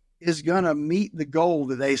is going to meet the goal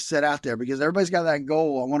that they set out there, because everybody's got that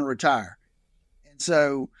goal. I want to retire. And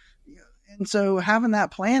so having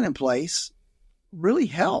that plan in place really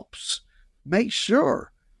helps make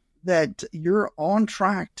sure that you're on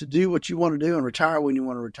track to do what you want to do and retire when you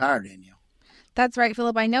want to retire, Danielle. That's right,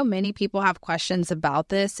 Philip. I know many people have questions about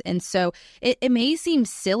this. And so it may seem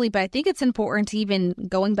silly, but I think it's important to even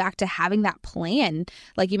going back to having that plan.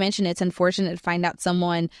 Like you mentioned, it's unfortunate to find out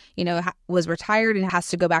someone, was retired and has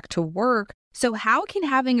to go back to work. So how can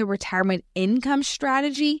having a retirement income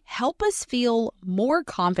strategy help us feel more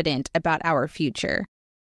confident about our future?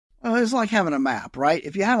 Well, it's like having a map, right?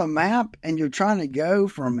 If you have a map and you're trying to go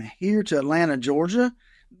from here to Atlanta, Georgia,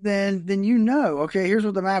 then okay, here's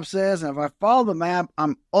what the map says. And if I follow the map,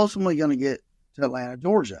 I'm ultimately going to get to Atlanta,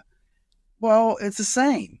 Georgia. Well, it's the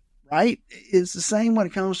same, right? It's the same when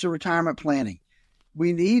it comes to retirement planning.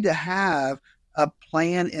 We need to have a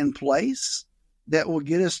plan in place that will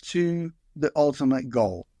get us to the ultimate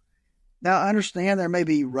goal. Now, I understand there may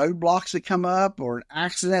be roadblocks that come up or an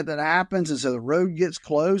accident that happens, and so the road gets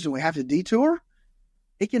closed and we have to detour.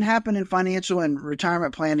 It can happen in financial and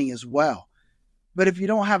retirement planning as well. But if you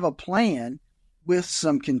don't have a plan with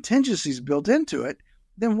some contingencies built into it,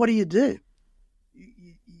 then what do?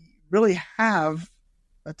 You really have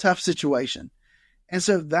a tough situation. And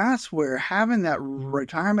so that's where having that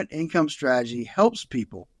retirement income strategy helps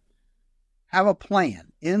people have a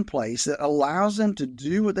plan in place that allows them to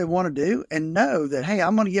do what they want to do and know that, hey,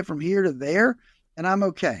 I'm going to get from here to there and I'm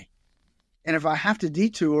okay. And if I have to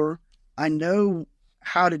detour, I know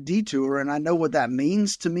how to detour and I know what that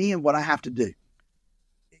means to me and what I have to do.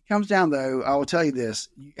 It comes down, though, I will tell you this,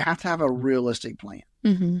 you have to have a realistic plan.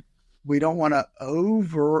 Mm-hmm. We don't want to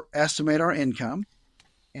overestimate our income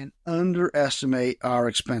and underestimate our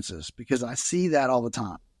expenses, because I see that all the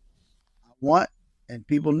time. And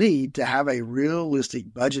people need to have a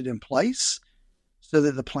realistic budget in place so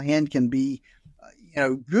that the plan can be,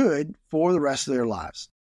 good for the rest of their lives.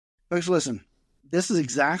 Folks, listen, this is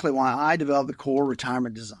exactly why I developed the Core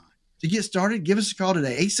Retirement Design. To get started, give us a call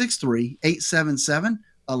today,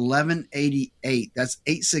 863-877-1188. That's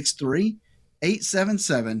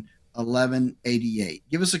 863-877-1188.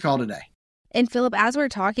 Give us a call today. And Philip, as we're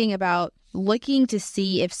talking about looking to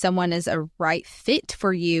see if someone is a right fit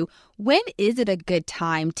for you, when is it a good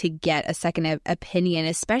time to get a second opinion,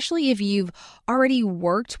 especially if you've already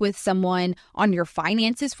worked with someone on your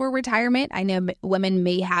finances for retirement? I know women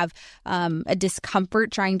may have a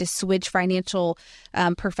discomfort trying to switch financial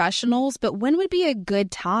professionals, but when would be a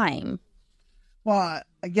good time? Well,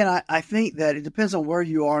 again, I think that it depends on where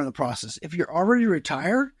you are in the process. If you're already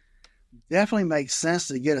retired, definitely makes sense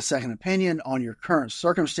to get a second opinion on your current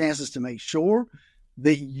circumstances to make sure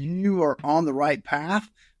that you are on the right path,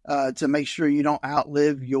 to make sure you don't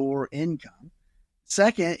outlive your income.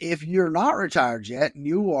 Second, if you're not retired yet and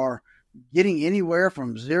you are getting anywhere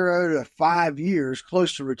from 0 to 5 years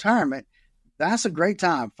close to retirement, that's a great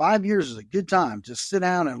time. 5 years is a good time to sit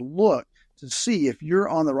down and look to see if you're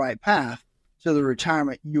on the right path to the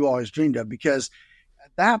retirement you always dreamed of. Because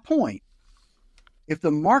at that point, if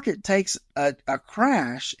the market takes a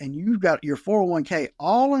crash and you've got your 401k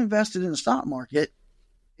all invested in the stock market,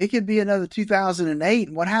 it could be another 2008.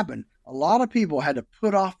 And what happened? A lot of people had to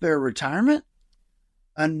put off their retirement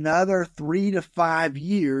another 3 to 5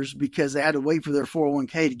 years because they had to wait for their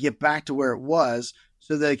 401k to get back to where it was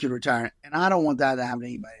so they could retire. And I don't want that to happen to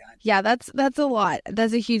anybody. I Yeah, that's a lot.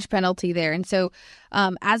 That's a huge penalty there. And so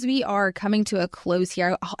as we are coming to a close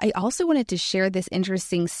here, I also wanted to share this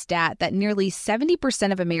interesting stat that nearly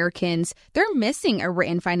 70% of Americans, they're missing a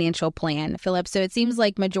written financial plan, Philip. So it seems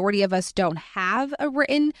like majority of us don't have a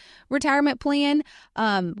written retirement plan,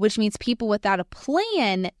 which means people without a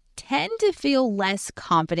plan tend to feel less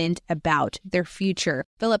confident about their future.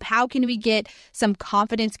 Philip, how can we get some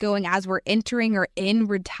confidence going as we're entering or in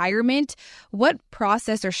retirement? What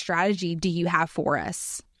process or strategy do you have for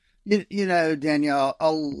us? You know, Danielle,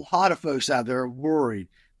 a lot of folks out there are worried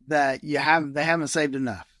that they haven't saved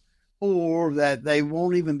enough or that they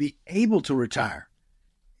won't even be able to retire.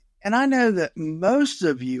 And I know that most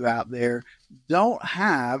of you out there don't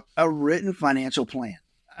have a written financial plan.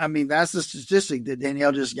 I mean, that's the statistic that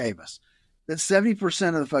Danielle just gave us, that 70%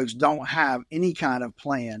 of the folks don't have any kind of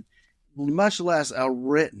plan, much less a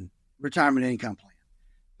written retirement income plan.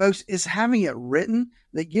 Folks, it's having it written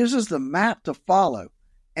that gives us the map to follow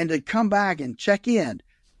and to come back and check in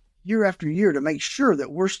year after year to make sure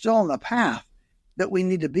that we're still on the path that we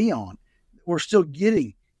need to be on. We're still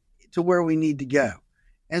getting to where we need to go.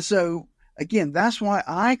 And so, again, that's why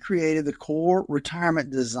I created the Core Retirement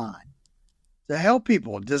Design, to help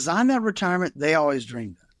people design that retirement they always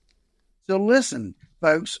dreamed of. So listen,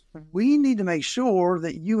 folks, we need to make sure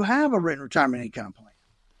that you have a written retirement income plan.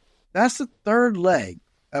 That's the third leg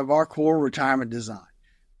of our Core Retirement Design.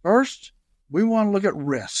 First, we want to look at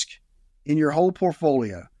risk in your whole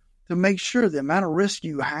portfolio to make sure the amount of risk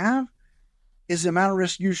you have is the amount of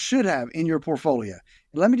risk you should have in your portfolio.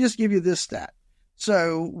 And let me just give you this stat.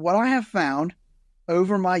 So what I have found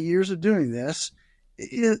over my years of doing this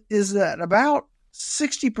is that about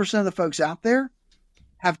 60% of the folks out there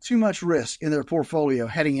have too much risk in their portfolio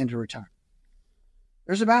heading into retirement.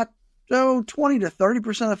 There's about 20 to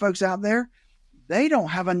 30% of the folks out there, they don't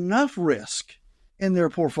have enough risk in their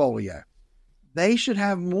portfolio. They should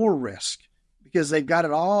have more risk because they've got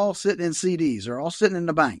it all sitting in CDs or all sitting in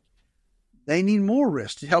the bank. They need more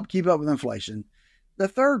risk to help keep up with inflation. The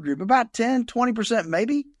third group, about 10, 20%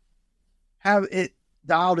 maybe, have it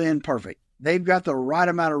dialed in perfect. They've got the right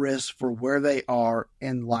amount of risk for where they are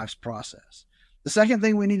in life's process. The second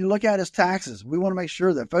thing we need to look at is taxes. We want to make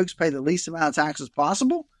sure that folks pay the least amount of taxes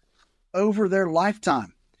possible over their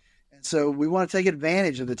lifetime. And so we want to take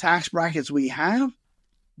advantage of the tax brackets we have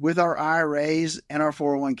with our IRAs and our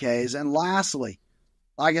 401ks. And lastly,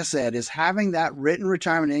 like I said, is having that written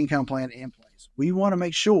retirement income plan in place. We want to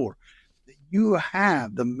make sure that you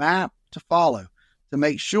have the map to follow to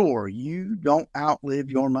make sure you don't outlive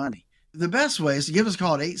your money. The best way is to give us a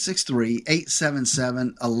call at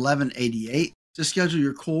 863-877-1188 to schedule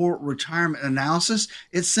your core retirement analysis.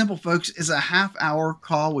 It's simple, folks. It's a half-hour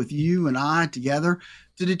call with you and I together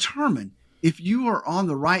to determine if you are on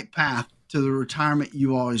the right path to the retirement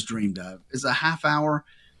you always dreamed of. It's a half hour,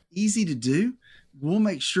 easy to do. We'll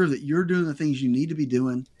make sure that you're doing the things you need to be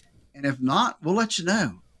doing. And if not, we'll let you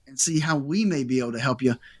know and see how we may be able to help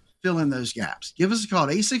you fill in those gaps. Give us a call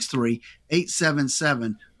at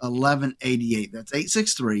 863-877-1188. That's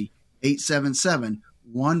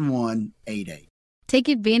 863-877-1188. Take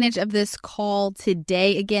advantage of this call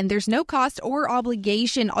today. Again, there's no cost or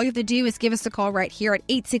obligation. All you have to do is give us a call right here at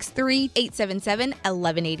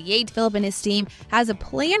 863-877-1188. Philip and his team has a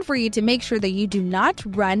plan for you to make sure that you do not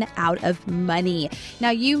run out of money.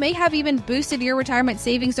 Now, you may have even boosted your retirement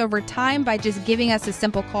savings over time by just giving us a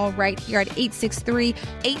simple call right here at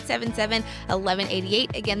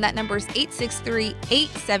 863-877-1188. Again, that number is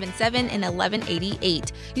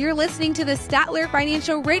 863-877-1188. You're listening to the Statler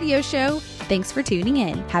Financial Radio Show. Thanks for tuning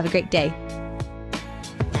in. Have a great day.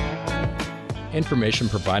 Information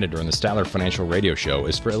provided during the Statler Financial Radio Show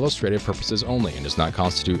is for illustrative purposes only and does not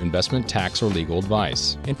constitute investment, tax, or legal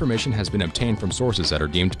advice. Information has been obtained from sources that are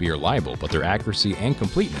deemed to be reliable, but their accuracy and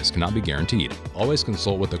completeness cannot be guaranteed. Always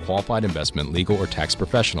consult with a qualified investment, legal, or tax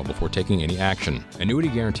professional before taking any action. Annuity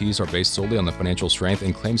guarantees are based solely on the financial strength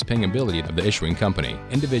and claims-paying ability of the issuing company.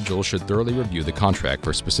 Individuals should thoroughly review the contract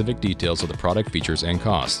for specific details of the product features and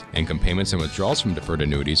costs. Income payments and withdrawals from deferred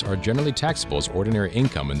annuities are generally taxable as ordinary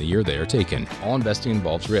income in the year they are taken. All investing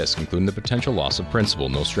involves risk, including the potential loss of principal.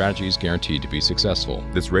 No strategy is guaranteed to be successful.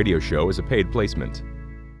 This radio show is a paid placement.